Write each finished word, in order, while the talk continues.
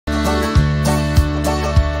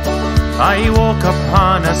I woke up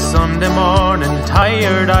on a Sunday morning,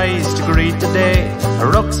 tired eyes to greet the day. A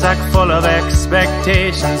rucksack full of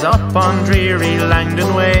expectations up on dreary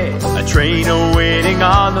Langdon Way. A train awaiting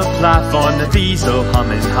on the platform, the diesel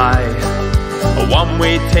humming high. A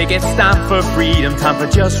one-way ticket stamped for freedom, time for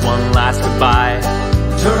just one last goodbye.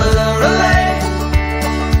 Tooraloo-lay,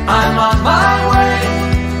 I'm on my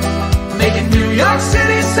way, making New York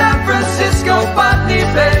City, San Francisco, Botany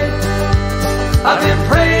Bay. I've been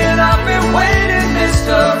praying, I've been waiting,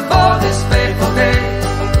 mister, for this fateful day.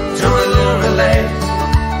 Tooraloo-lay.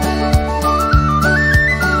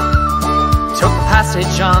 Took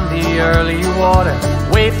passage on the early water,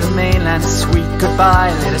 waved the mainland sweet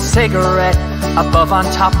goodbye. Lit a cigarette above on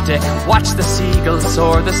top deck, watched the seagulls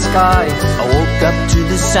soar the sky. I woke up to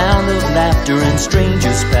the sound of laughter and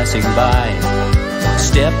strangers passing by.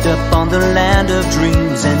 Stepped up on the land of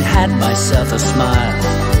dreams and had myself a smile.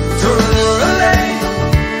 Tooraloo-lay,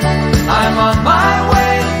 I'm on my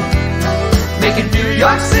way, making New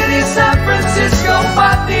York City, San Francisco,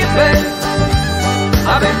 Botany Bay.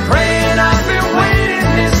 I've been praying, I've been waiting,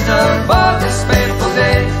 mister, for this fateful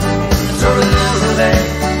day. Tooraloo-lay.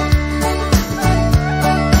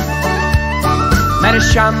 Met a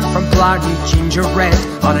sham from Blarney, ginger red,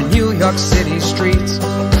 on a New York City street.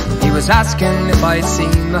 He was asking if I'd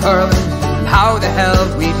seen the Hurling and how the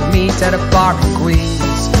hell we'd meet at a bar in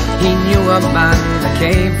Queens. He knew a man that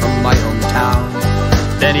came from my hometown.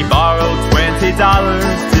 Then he borrowed $20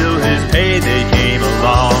 till his payday came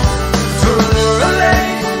along. Tooraloo-lay,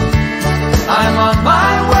 I'm on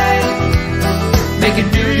my way,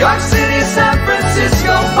 making New York City, San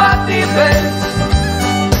Francisco, Botany Bay.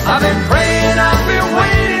 I've been praying, I've been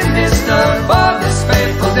waiting, mister, for this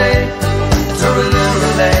fateful day.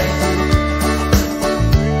 Tooraloo-lay.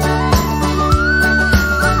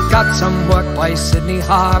 Got some work by Sydney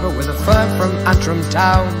Harbour with a firm from Antrim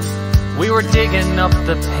Town. We were digging up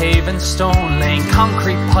the paving stone, laying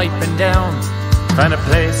concrete piping down. Found a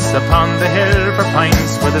place upon the hill for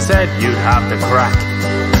pints where they said you'd have the crack.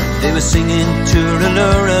 They were singing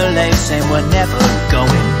Tooraloo-lay, saying we're never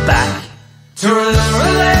going back.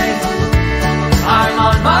 Tooraloo-lay, I'm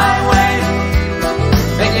on my way,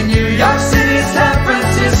 making New York City, San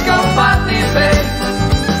Francisco, Botany Bay.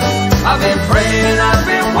 I've been praying,